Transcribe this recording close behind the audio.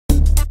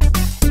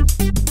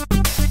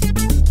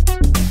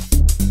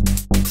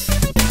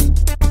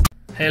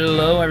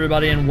Hello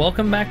everybody and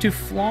welcome back to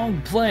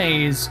Flog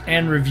Plays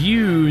and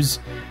Reviews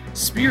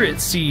Spirit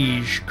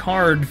Seige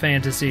Card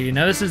Fantasy.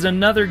 Now this is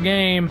another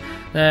game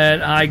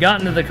that I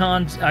got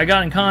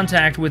in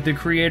contact with the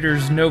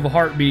creators Nova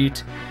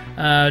Heartbeat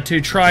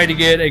to try to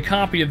get a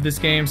copy of this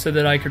game so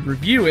that I could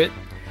review it.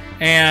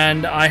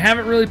 And I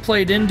haven't really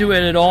played into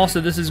it at all,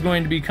 so this is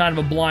going to be kind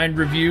of a blind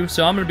review,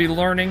 so I'm going to be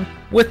learning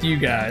with you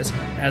guys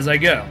as I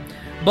go.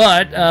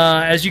 But,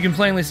 as you can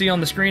plainly see on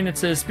the screen, it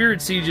says Spirit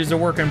Seige is a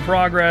work in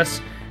progress,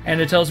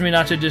 and it tells me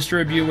not to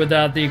distribute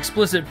without the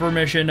explicit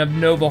permission of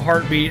Nova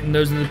Heartbeat, and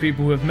those are the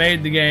people who have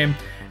made the game.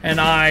 And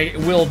I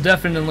will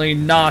definitely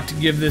not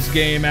give this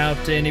game out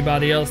to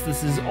anybody else.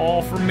 This is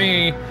all for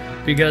me,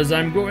 because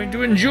I'm going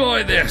to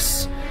enjoy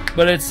this.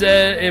 But it's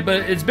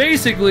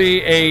basically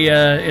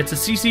it's a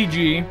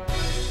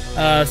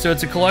CCG, so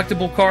it's a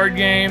collectible card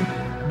game,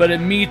 but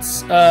it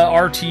meets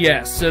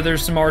RTS, so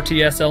there's some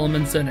RTS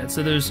elements in it.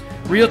 So there's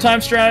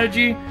real-time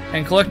strategy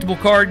and collectible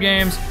card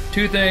games,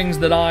 two things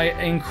that I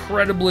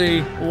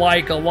incredibly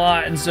like a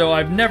lot, and so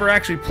I've never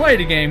actually played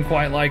a game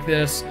quite like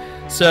this.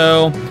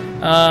 So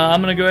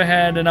I'm going to go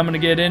ahead and I'm going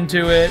to get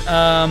into it,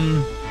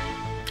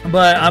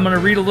 but I'm going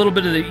to read a little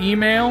bit of the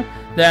email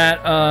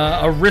that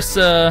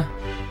Arissa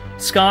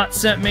Scott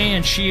sent me,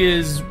 and she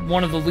is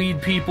one of the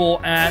lead people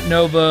at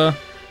Nova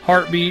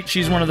Heartbeat.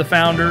 She's one of the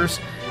founders,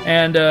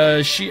 and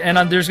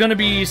there's going to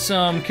be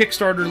some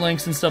Kickstarter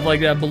links and stuff like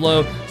that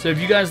below. So if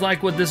you guys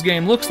like what this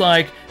game looks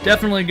like,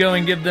 definitely go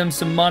and give them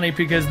some money,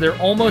 because they're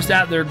almost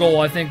at their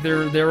goal. I think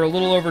they're a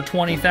little over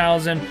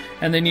 20,000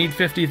 and they need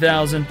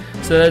 50,000.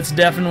 So that's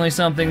definitely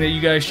something that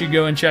you guys should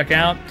go and check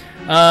out.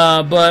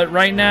 But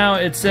right now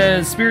it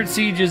says Spirit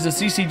Seige is a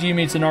CCG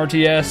meets an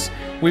RTS.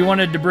 We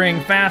wanted to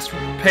bring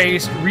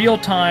fast-paced,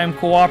 real-time,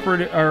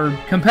 cooperative or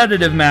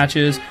competitive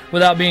matches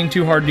without being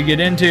too hard to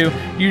get into.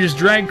 You just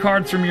drag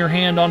cards from your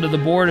hand onto the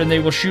board and they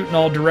will shoot in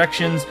all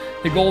directions.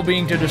 The goal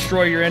being to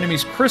destroy your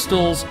enemy's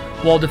crystals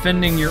while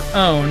defending your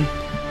own.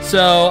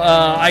 So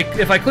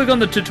if I click on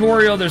the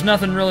tutorial, there's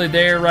nothing really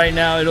there right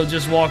now. It'll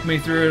just walk me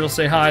through. It'll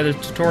say, hi, the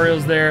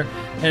tutorial's there,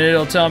 and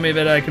it'll tell me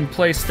that I can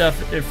place stuff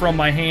from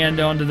my hand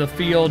onto the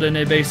field, and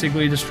it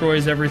basically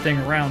destroys everything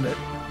around it.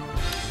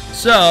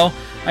 So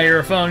I hear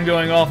a phone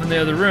going off in the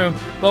other room,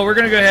 but we're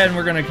going to go ahead and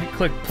we're going to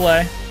click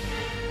play.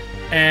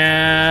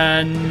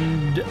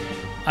 And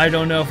I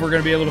don't know if we're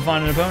going to be able to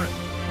find an opponent.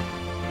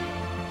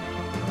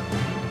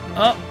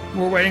 Oh,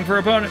 we're waiting for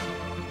opponent.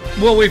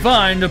 Will we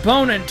find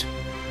opponent?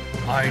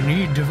 I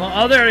need to find...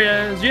 Oh, there he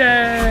is.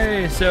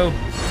 Yay! So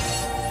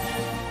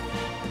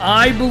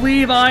I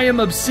believe I am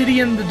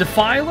Obsidian the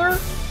Defiler,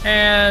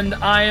 and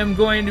I am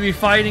going to be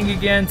fighting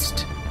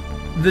against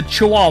the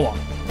Chihuahua.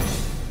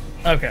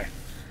 Okay.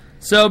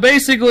 So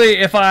basically,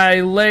 if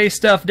I lay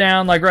stuff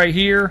down like right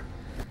here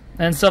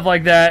and stuff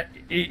like that,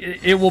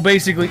 it will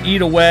basically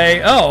eat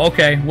away. Oh,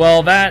 okay.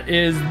 Well,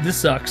 this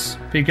sucks,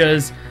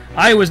 because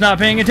I was not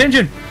paying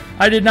attention.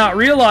 I did not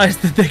realize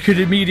that they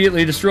could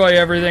immediately destroy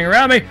everything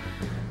around me.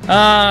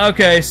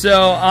 Okay,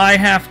 so I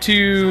have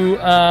to,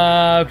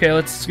 okay,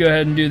 let's go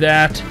ahead and do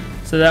that.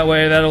 So that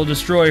way that'll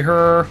destroy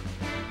her.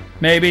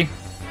 Maybe.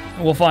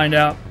 We'll find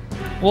out.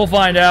 We'll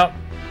find out.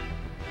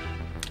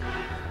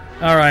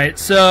 Alright,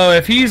 so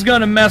if he's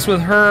gonna mess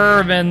with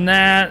her, then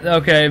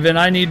then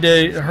I need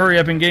to hurry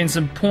up and gain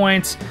some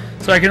points.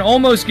 So I can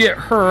almost get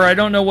her. I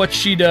don't know what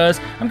she does.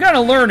 I'm kind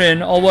of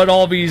learning what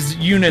all these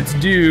units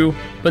do,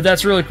 but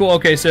that's really cool.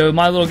 Okay, so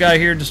my little guy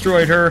here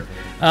destroyed her.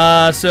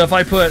 So if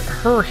I put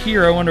her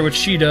here, I wonder what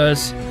she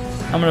does.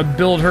 I'm going to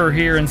build her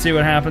here and see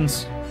what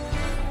happens.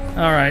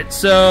 Alright,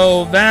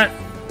 so that...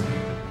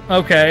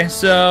 Okay,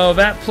 so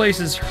that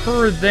places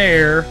her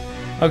there.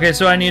 Okay,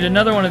 so I need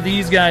another one of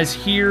these guys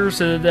here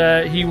so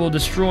that he will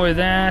destroy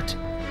that.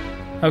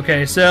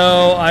 Okay,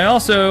 so I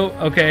also...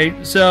 Okay,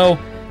 so...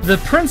 The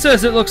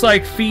princess, it looks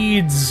like,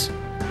 feeds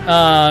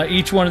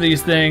each one of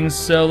these things.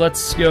 So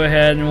let's go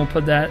ahead and we'll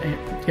put that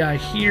guy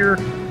here.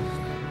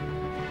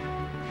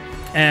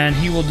 And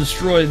he will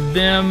destroy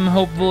them,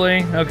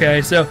 hopefully.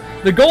 Okay, so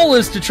the goal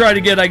is to try to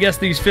get, I guess,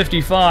 these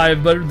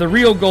 55. But the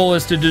real goal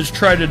is to just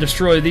try to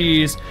destroy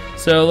these.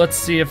 So let's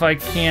see if I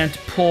can't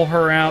pull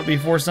her out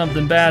before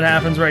something bad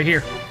happens right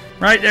here.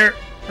 Right there.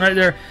 Right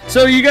there.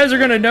 So you guys are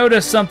going to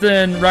notice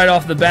something right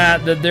off the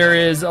bat, that there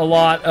is a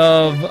lot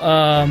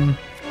of...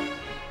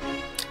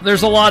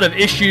 There's a lot of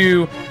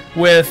issue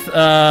with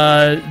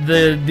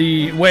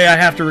the way I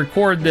have to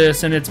record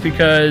this, and it's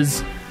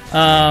because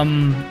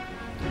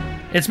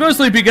it's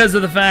mostly because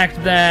of the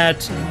fact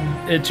that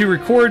to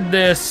record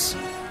this,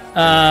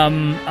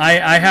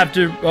 I have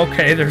to...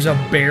 Okay, there's a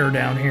bear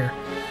down here.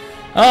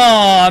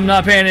 Oh, I'm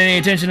not paying any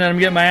attention, and I'm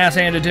getting my ass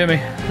handed to me.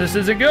 This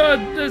isn't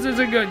good. This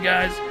isn't good,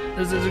 guys.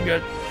 This isn't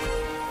good.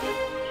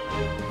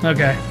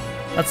 Okay,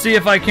 let's see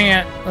if I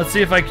can't. Let's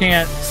see if I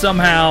can't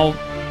somehow.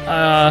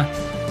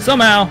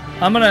 Somehow,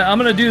 I'm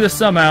gonna do this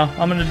somehow.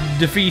 I'm gonna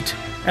defeat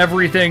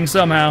everything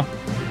somehow.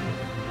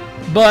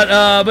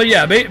 But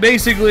yeah,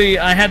 basically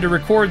I had to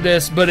record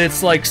this, but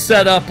it's like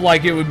set up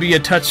like it would be a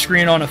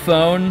touchscreen on a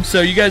phone.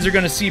 So you guys are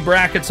going to see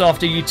brackets off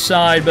to each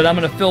side, but I'm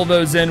going to fill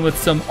those in with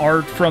some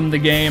art from the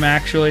game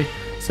actually,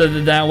 so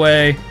that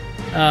way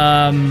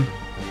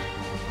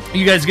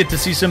you guys get to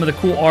see some of the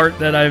cool art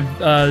that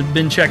I've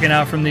been checking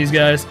out from these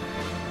guys.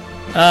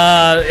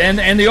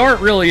 And the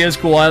art really is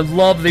cool. I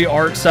love the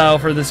art style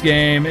for this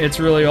game. It's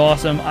really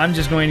awesome. I'm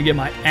just going to get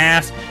my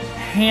ass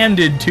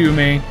handed to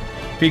me,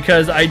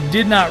 because I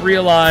did not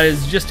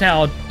realize just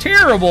how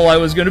terrible I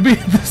was going to be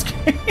at this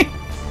game.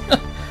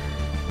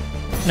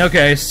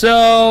 Okay,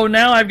 so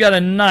now I've got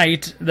a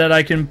knight that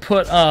I can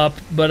put up,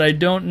 but I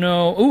don't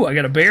know... Ooh, I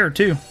got a bear,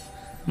 too.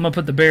 I'm going to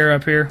put the bear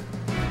up here.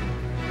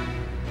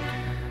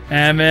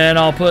 And then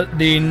I'll put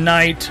the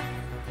knight...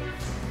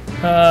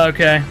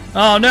 okay.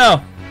 Oh,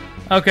 no!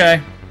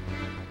 Okay.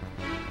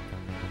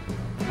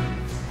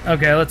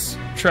 Okay, let's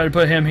try to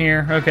put him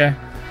here. Okay.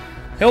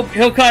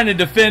 He'll kind of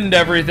defend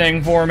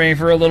everything for me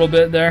for a little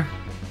bit there.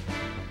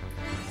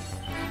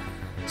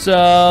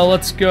 So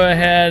let's go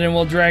ahead and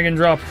we'll drag and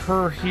drop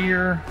her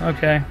here.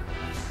 Okay.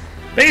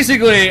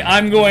 Basically,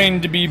 I'm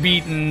going to be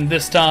beaten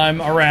this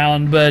time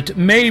around, but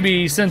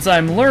maybe since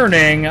I'm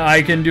learning,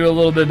 I can do a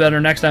little bit better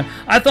next time.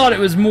 I thought it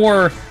was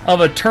more of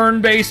a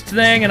turn-based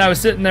thing, and I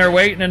was sitting there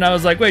waiting, and I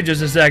was like, wait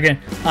just a second,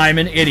 I'm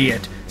an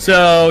idiot.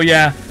 So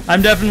yeah,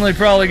 I'm definitely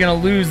probably going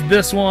to lose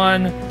this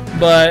one,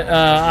 but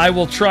I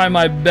will try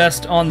my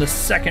best on the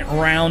second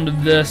round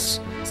of this,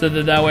 so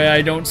that way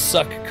I don't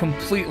suck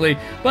completely.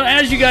 But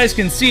as you guys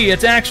can see,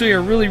 it's actually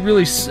a really,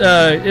 it's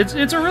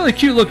a really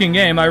cute looking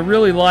game. I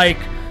really like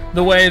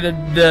the way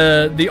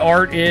that the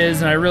art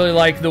is, and I really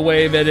like the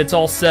way that it's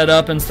all set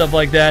up and stuff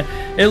like that.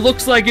 It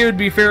looks like it would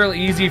be fairly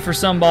easy for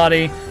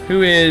somebody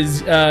who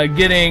is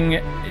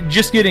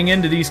just getting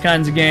into these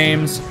kinds of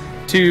games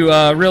to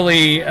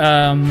really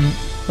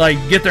like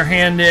get their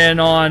hand in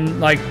on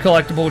like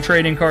collectible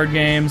trading card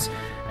games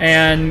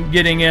and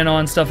getting in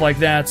on stuff like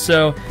that.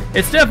 So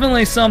it's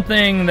definitely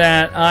something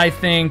that I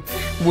think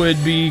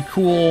would be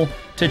cool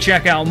to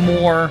check out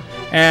more.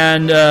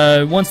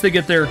 And once they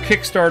get their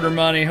Kickstarter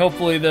money,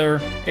 hopefully they're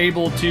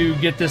able to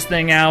get this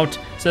thing out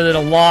so that a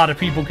lot of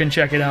people can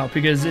check it out,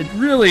 because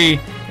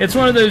it's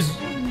one of those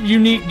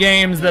unique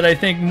games that I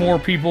think more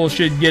people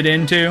should get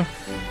into.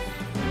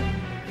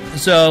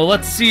 So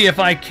let's see if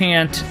I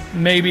can't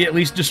maybe at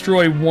least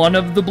destroy one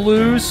of the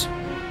blues.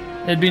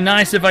 It'd be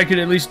nice if I could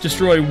at least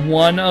destroy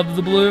one of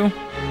the blue.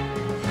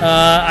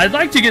 I'd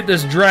like to get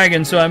this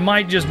dragon, so I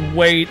might just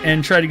wait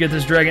and try to get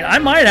this dragon. I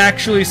might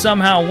actually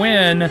somehow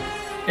win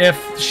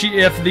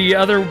if the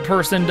other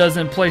person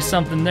doesn't place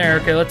something there.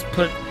 Okay, let's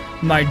put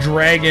my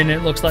dragon,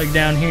 it looks like,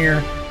 down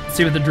here. Let's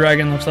see what the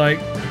dragon looks like.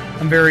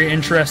 I'm very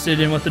interested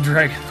in what the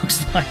dragon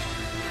looks like.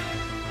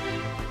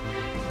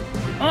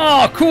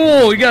 Oh,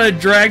 cool! We got a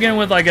dragon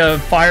with like a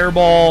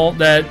fireball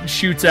that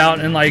shoots out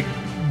and like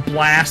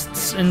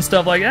blasts and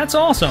stuff like that. That's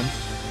awesome.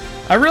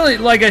 I really,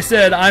 like I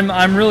said,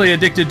 I'm really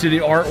addicted to the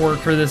artwork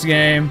for this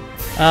game.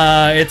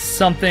 It's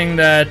something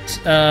that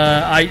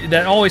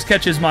that always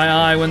catches my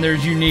eye when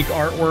there's unique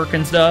artwork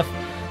and stuff.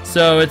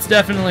 So it's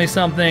definitely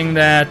something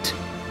that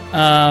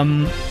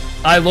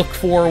I look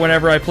for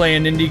whenever I play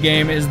an indie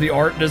game, is the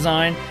art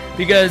design.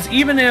 Because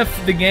even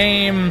if the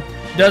game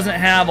doesn't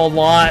have a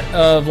lot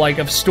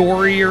of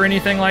story or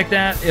anything like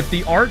that, if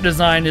the art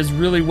design is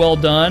really well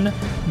done,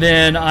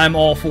 then I'm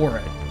all for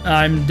it.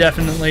 I'm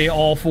definitely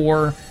all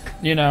for,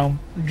 you know,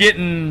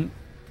 getting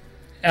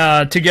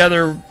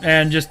together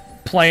and just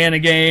playing a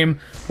game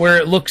where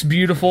it looks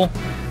beautiful.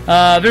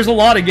 There's a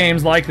lot of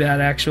games like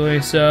that,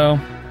 actually, so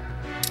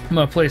I'm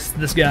going to place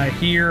this guy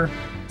here,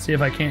 see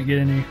if I can't get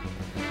any.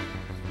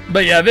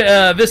 But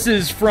yeah, this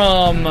is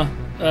from,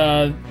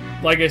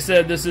 like I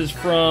said, this is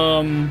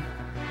from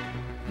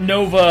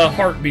Nova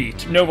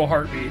Heartbeat.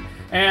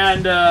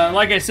 And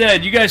like I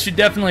said, you guys should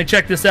definitely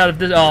check this out. If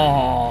this,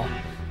 oh,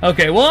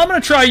 okay, well, I'm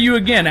going to try you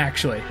again,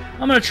 actually.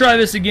 I'm going to try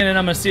this again, and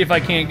I'm going to see if I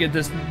can't get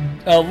this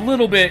a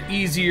little bit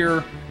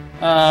easier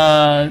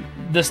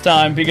this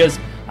time, because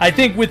I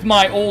think with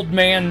my old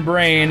man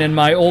brain and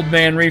my old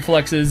man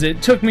reflexes,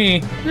 it took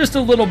me just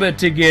a little bit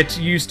to get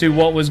used to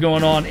what was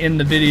going on in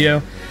the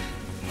video.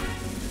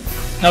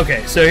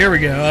 Okay, so here we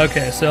go.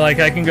 Okay, so like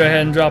I can go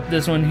ahead and drop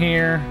this one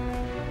here.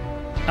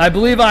 I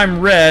believe I'm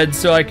red,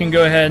 so I can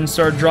go ahead and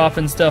start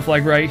dropping stuff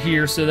like right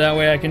here, so that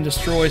way I can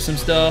destroy some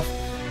stuff.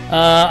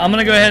 I'm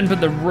going to go ahead and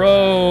put the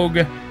rogue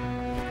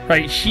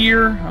right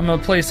here. I'm going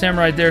to place him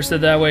right there, so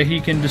that way he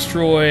can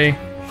destroy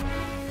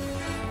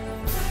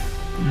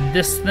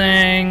this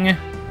thing.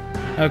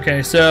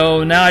 Okay,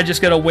 so now I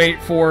just got to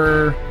wait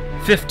for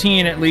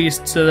 15 at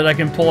least, so that I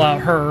can pull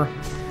out her.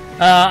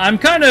 I'm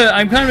kind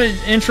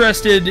of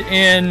interested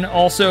in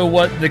also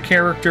what the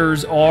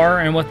characters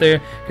are and what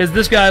they, because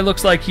this guy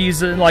looks like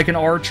he's like an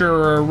archer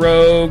or a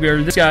rogue,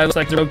 or this guy looks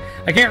like a rogue.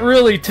 I can't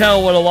really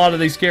tell what a lot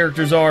of these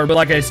characters are, but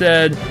like I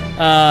said,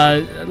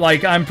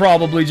 like I'm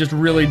probably just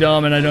really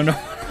dumb and I don't know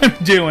what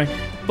I'm doing.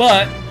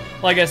 But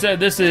like I said,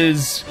 this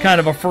is kind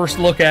of a first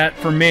look at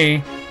for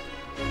me.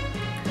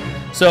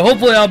 So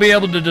hopefully I'll be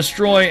able to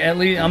destroy at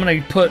least... I'm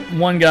going to put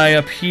one guy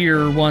up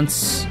here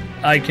once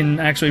I can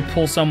actually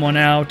pull someone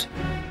out.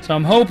 So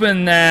I'm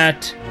hoping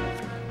that...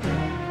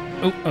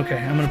 Oh, okay.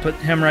 I'm going to put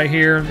him right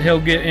here.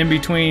 He'll get in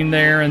between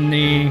there and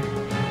the...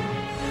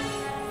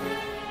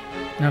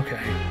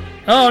 Okay.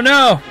 Oh,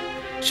 no!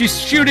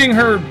 She's shooting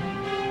her...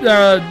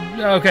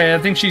 okay, I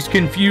think she's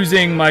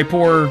confusing my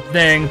poor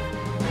thing.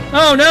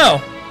 Oh, no!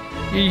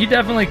 He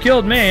definitely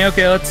killed me.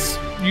 Okay, let's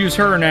use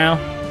her now.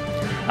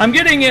 I'm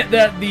getting it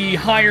that the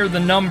higher the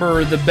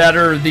number, the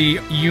better the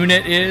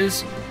unit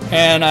is.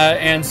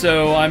 And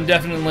so I'm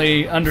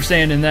definitely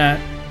understanding that.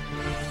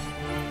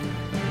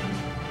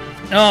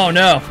 Oh,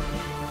 no.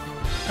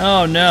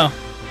 Oh, no.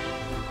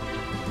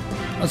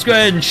 Let's go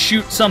ahead and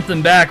shoot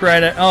something back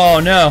right at... Oh,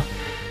 no.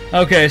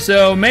 Okay,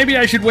 so maybe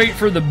I should wait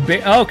for the...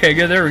 Okay,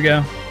 good. There we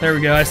go. There we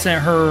go. I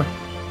sent her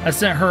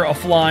a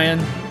flying.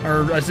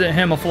 Or I sent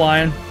him a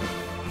flying.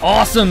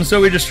 Awesome.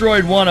 So we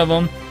destroyed one of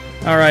them.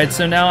 All right,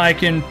 so now I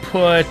can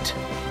put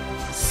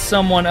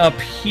someone up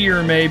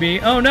here maybe.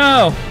 Oh,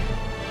 no.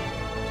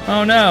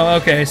 Oh, no.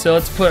 Okay, so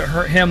let's put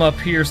him up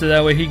here so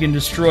that way he can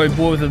destroy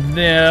both of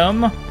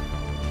them.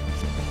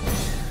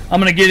 I'm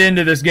going to get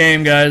into this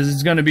game, guys.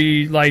 It's going to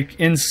be, like,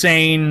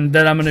 insane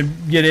that I'm going to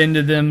get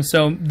into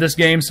this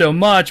game so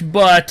much.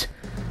 But,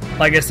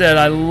 like I said,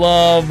 I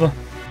love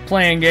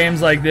playing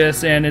games like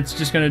this, and it's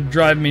just going to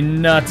drive me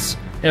nuts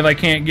if I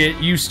can't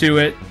get used to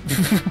it.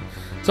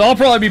 So I'll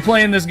probably be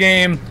playing this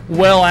game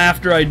well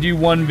after I do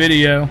one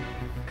video.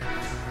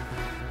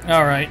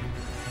 Alright.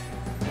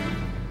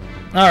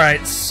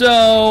 Alright,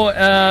 so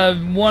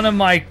one of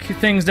my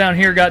things down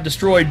here got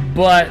destroyed,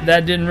 but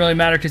that didn't really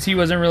matter because he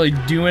wasn't really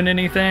doing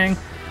anything.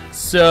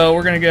 So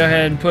we're going to go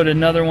ahead and put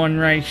another one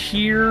right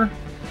here.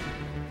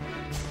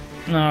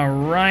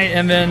 Alright,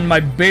 and then my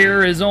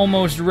bear is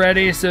almost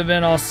ready, so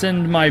then I'll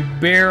send my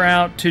bear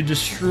out to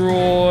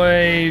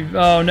destroy...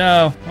 Oh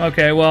no,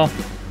 okay, well,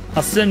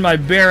 I'll send my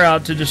bear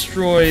out to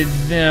destroy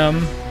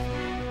them.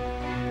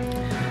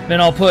 Then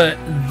I'll put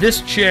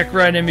this chick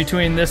right in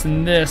between this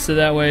and this, so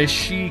that way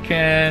she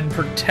can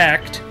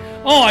protect.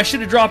 Oh, I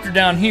should have dropped her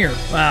down here.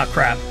 Ah,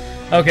 crap.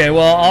 Okay,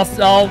 well,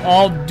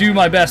 I'll do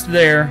my best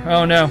there.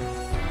 Oh no.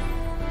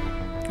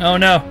 Oh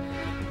no.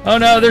 Oh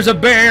no, there's a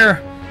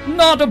bear.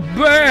 Not a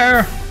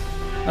bear.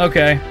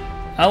 Okay.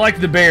 I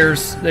like the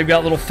bears. They've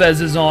got little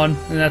fezzes on,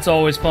 and that's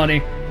always funny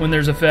when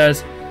there's a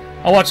fez.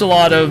 I watch a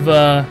lot of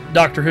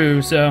Doctor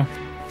Who, so.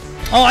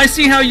 Oh, I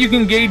see how you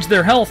can gauge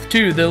their health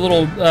too. The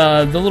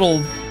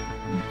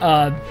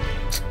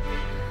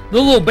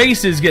little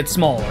bases get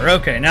smaller.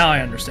 Okay, now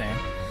I understand.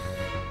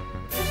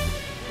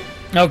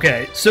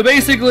 Okay, so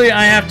basically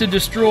I have to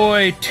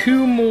destroy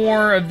 2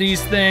 more of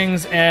these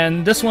things,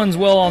 and this one's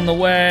well on the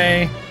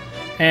way.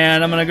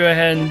 And I'm going to go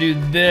ahead and do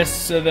this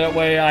so that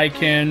way I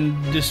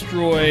can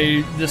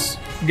destroy this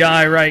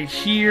guy right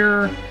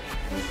here.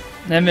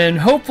 And then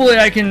hopefully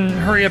I can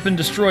hurry up and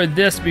destroy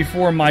this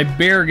before my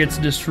bear gets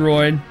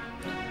destroyed.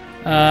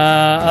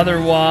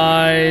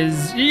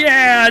 Otherwise,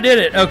 yeah, I did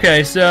it.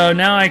 Okay, so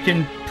now I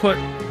can put,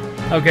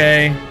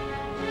 okay.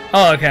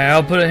 Oh, okay,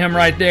 I'll put him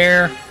right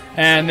there.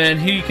 And then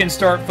he can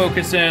start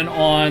focusing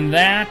on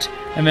that.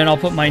 And then I'll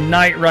put my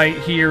knight right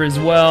here as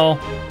well.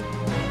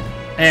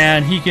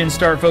 And he can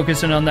start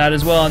focusing on that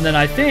as well. And then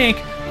I think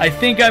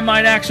I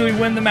might actually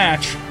win the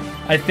match.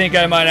 I think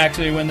I might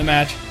actually win the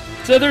match.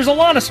 So there's a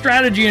lot of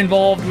strategy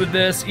involved with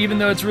this, even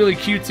though it's really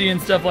cutesy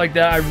and stuff like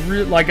that.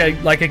 Like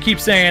I keep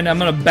saying, I'm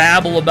gonna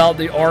babble about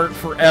the art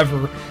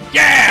forever.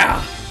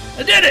 Yeah,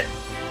 I did it.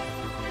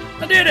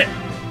 I did it.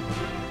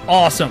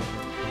 Awesome.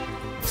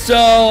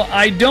 So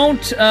I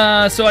don't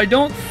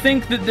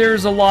think that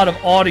there's a lot of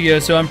audio.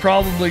 So I'm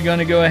probably going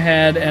to go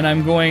ahead and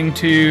I'm going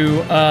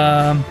to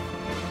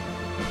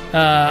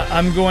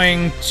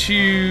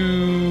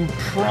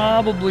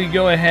probably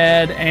go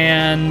ahead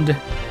and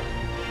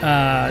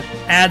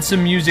add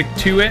some music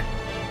to it,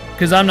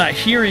 because I'm not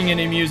hearing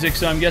any music,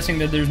 so I'm guessing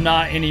that there's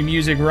not any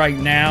music right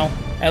now,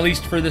 at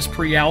least for this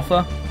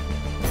pre-alpha.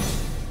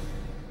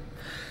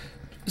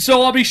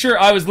 So I'll be sure.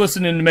 I was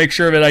listening to make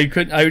sure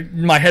that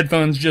my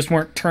headphones just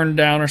weren't turned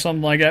down or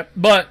something like that,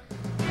 but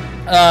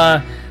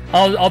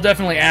I'll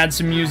definitely add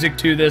some music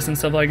to this and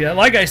stuff like that.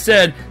 Like I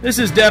said, this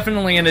is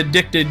definitely an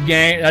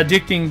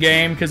addicting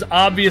game, because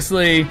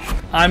obviously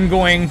I'm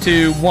going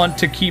to want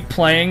to keep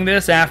playing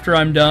this after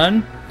I'm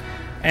done.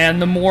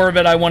 And the more of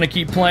it I want to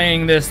keep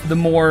playing this, the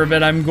more of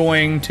it I'm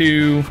going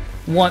to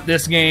want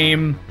this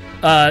game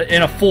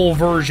in a full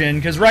version.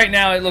 Because right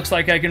now it looks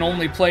like I can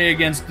only play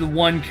against the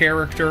one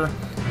character,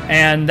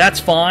 and that's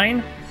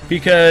fine,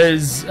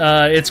 because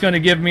it's going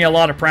to give me a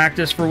lot of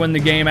practice for when the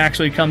game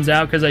actually comes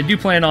out, because I do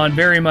plan on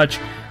very much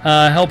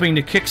helping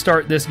to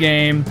kickstart this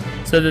game,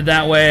 so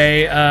that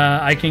way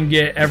I can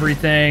get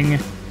everything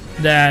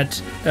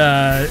that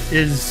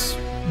is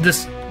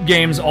this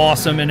game's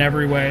awesome in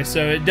every way.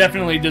 So it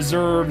definitely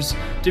deserves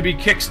to be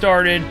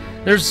kickstarted.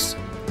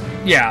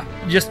 Yeah,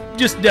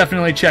 just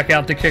definitely check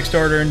out the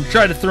Kickstarter and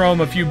try to throw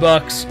them a few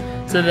bucks,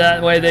 so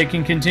that way they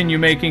can continue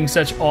making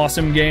such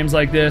awesome games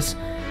like this.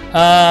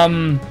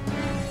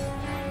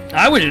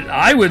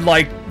 I would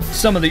like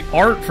some of the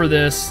art for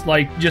this,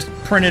 like just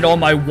printed on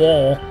my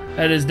wall.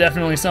 That is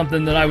definitely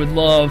something that I would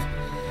love,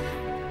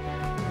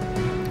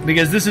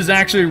 because this is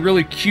actually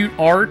really cute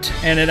art,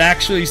 and it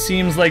actually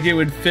seems like it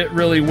would fit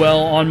really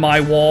well on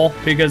my wall,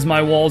 because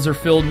my walls are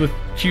filled with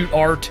cute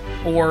art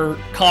or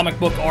comic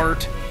book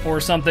art or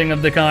something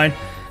of the kind.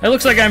 It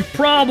looks like I'm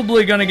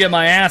probably going to get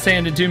my ass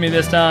handed to me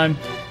this time,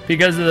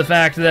 because of the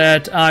fact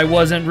that I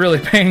wasn't really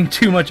paying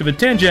too much of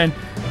attention,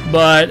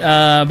 but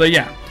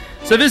yeah.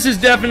 So this is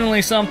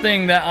definitely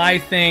something that I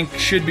think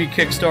should be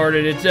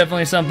kickstarted. It's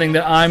definitely something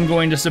that I'm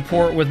going to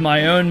support with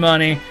my own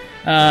money,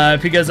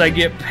 because I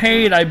get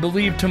paid, I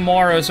believe,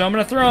 tomorrow, so I'm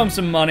going to throw him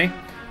some money.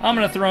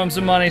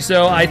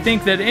 So I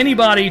think that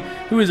anybody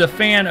who is a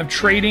fan of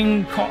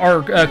trading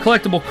or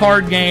collectible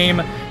card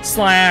game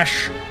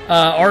slash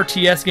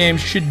RTS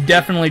games should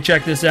definitely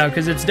check this out,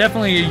 because it's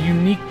definitely a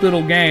unique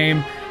little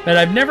game that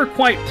I've never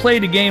quite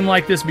played a game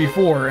like this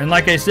before. And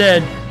like I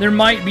said, there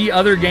might be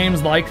other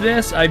games like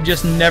this, I've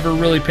just never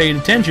really paid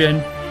attention,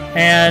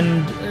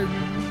 and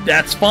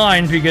that's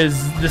fine,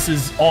 because this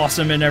is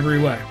awesome in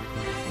every way.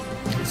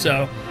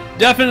 So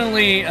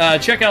definitely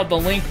check out the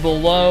link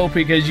below,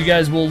 because you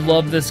guys will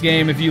love this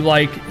game if you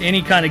like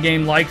any kind of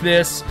game like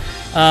this.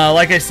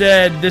 Like I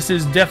said, this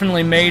is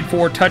definitely made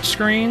for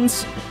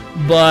touchscreens,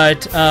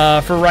 but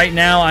for right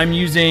now I'm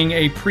using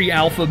a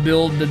pre-alpha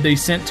build that they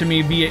sent to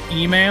me via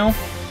email.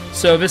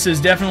 So this is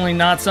definitely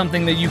not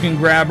something that you can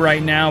grab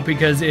right now,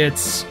 because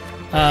it's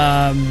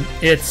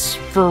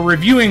for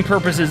reviewing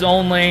purposes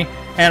only.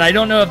 And I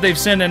don't know if they've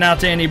sent it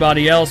out to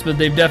anybody else, but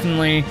they've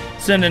definitely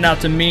sent it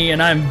out to me,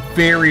 and I'm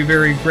very,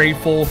 very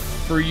grateful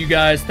for you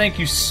guys. Thank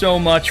you so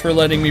much for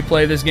letting me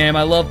play this game.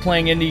 I love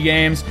playing indie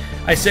games.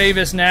 I say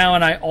this now,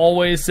 and I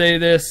always say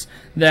this,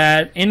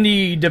 that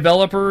indie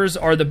developers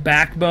are the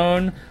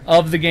backbone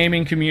of the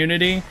gaming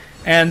community,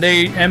 and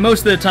most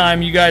of the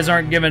time you guys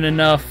aren't given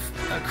enough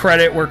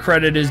credit where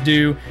credit is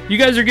due. You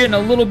guys are getting a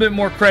little bit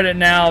more credit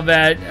now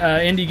that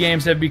indie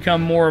games have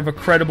become more of a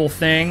credible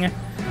thing,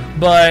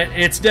 but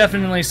it's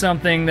definitely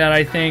something that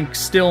I think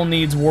still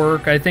needs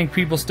work. I think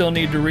people still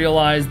need to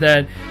realize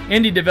that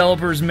indie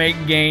developers make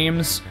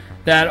games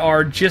that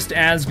are just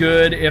as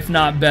good, if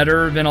not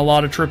better, than a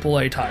lot of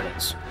AAA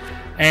titles.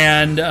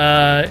 And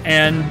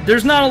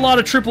there's not a lot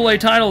of AAA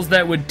titles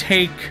that would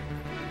take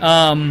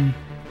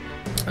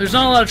there's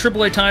not a lot of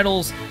AAA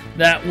titles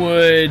that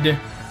would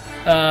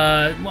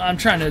I'm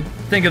trying to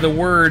think of the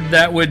word,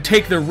 that would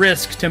take the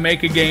risk to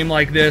make a game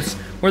like this,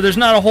 where there's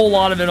not a whole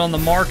lot of it on the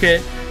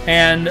market,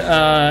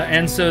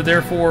 and so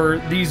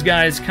therefore these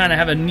guys kind of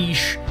have a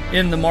niche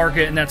in the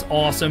market, and that's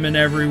awesome in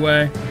every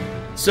way.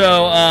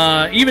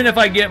 So even if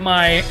I get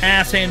my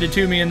ass handed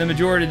to me in the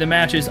majority of the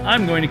matches,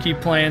 I'm going to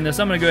keep playing this.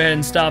 I'm going to go ahead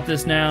and stop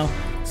this now,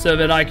 so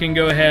that I can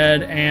go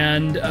ahead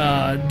and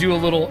do a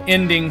little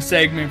ending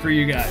segment for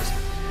you guys.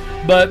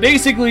 But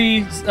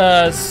basically,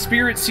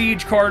 Spirit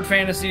Seige Card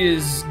Fantasy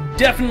is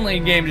definitely a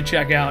game to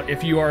check out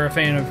if you are a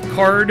fan of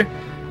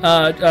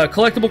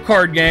collectible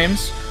card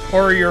games,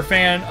 or you're a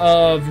fan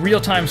of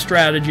real-time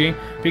strategy,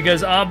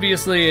 because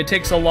obviously it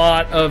takes a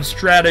lot of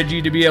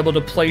strategy to be able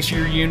to place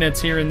your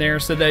units here and there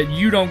so that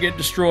you don't get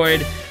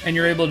destroyed and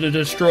you're able to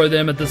destroy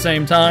them at the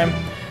same time.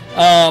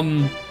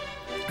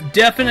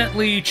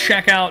 Definitely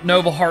check out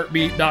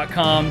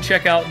NovaHeartbeat.com,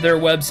 check out their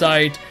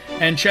website,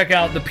 and check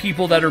out the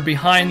people that are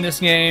behind this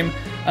game.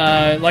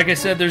 Like I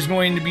said, there's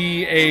going to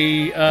be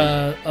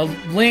a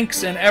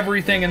links and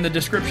everything in the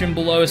description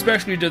below,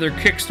 especially to their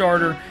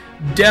Kickstarter.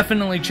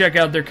 Definitely check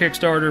out their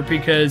Kickstarter,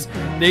 because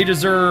they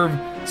deserve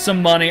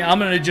some money. I'm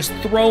going to just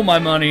throw my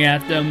money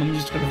at them. I'm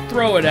just going to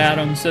throw it at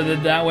them, so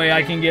that way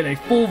I can get a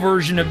full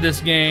version of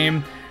this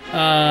game,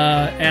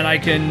 and I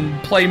can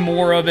play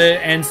more of it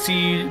and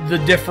see the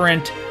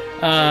different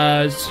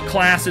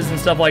classes and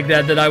stuff like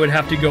that I would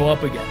have to go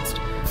up against.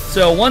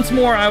 So once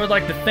more, I would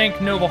like to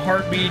thank Nova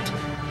Heartbeat,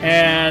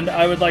 and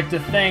I would like to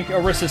thank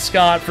Arissa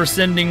Scott for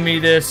sending me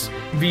this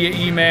via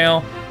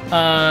email.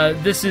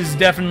 This is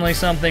definitely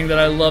something that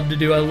I love to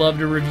do. I love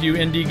to review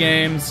indie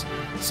games.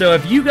 So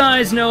if you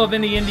guys know of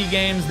any indie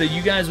games that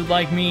you guys would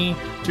like me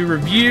to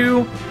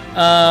review,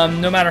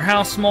 no matter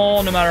how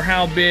small, no matter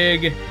how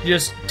big,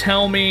 just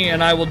tell me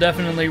and I will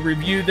definitely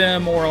review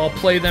them, or I'll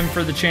play them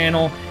for the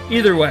channel.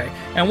 Either way.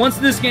 And once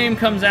this game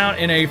comes out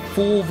in a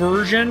full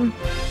version,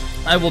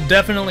 I will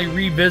definitely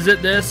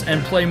revisit this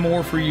and play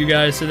more for you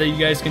guys, so that you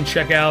guys can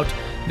check out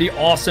the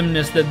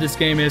awesomeness that this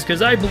game is,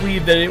 because I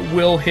believe that it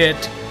will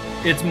hit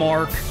its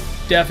mark,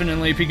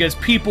 definitely, because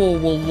people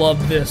will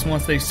love this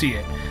once they see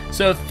it.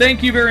 So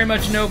thank you very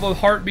much, Nova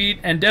Heartbeat,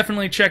 and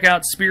definitely check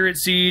out Spirit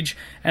Seige,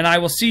 and I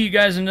will see you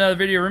guys in another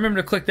video.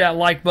 Remember to click that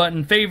like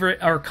button, favorite,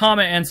 or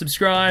comment, and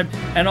subscribe,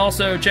 and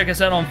also check us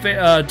out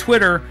on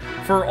Twitter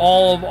for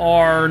all of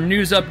our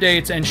news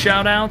updates and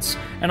shout-outs,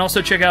 and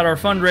also check out our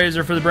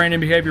fundraiser for the Brain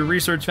and Behavior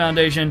Research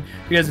Foundation,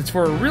 because it's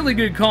for a really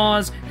good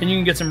cause, and you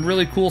can get some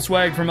really cool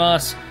swag from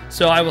us.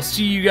 So I will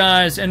see you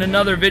guys in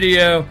another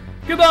video.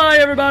 Goodbye,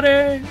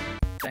 everybody!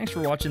 Thanks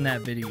for watching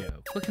that video.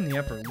 Click in the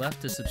upper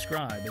left to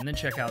subscribe, and then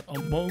check out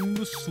Among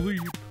the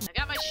Sleep. I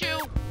got my shoe.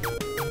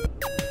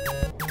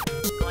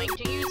 Going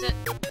to use it.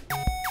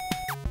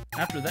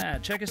 After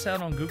that, check us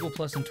out on Google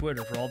Plus and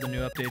Twitter for all the new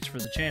updates for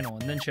the channel,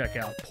 and then check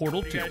out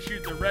Portal 2. You gotta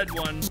shoot the red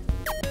one,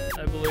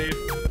 I believe.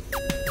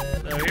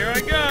 So here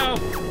I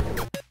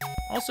go!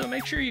 Also,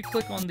 make sure you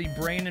click on the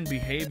Brain and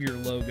Behavior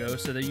logo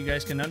so that you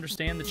guys can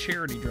understand the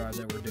charity drive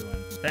that we're doing.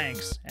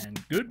 Thanks,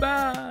 and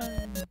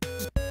goodbye!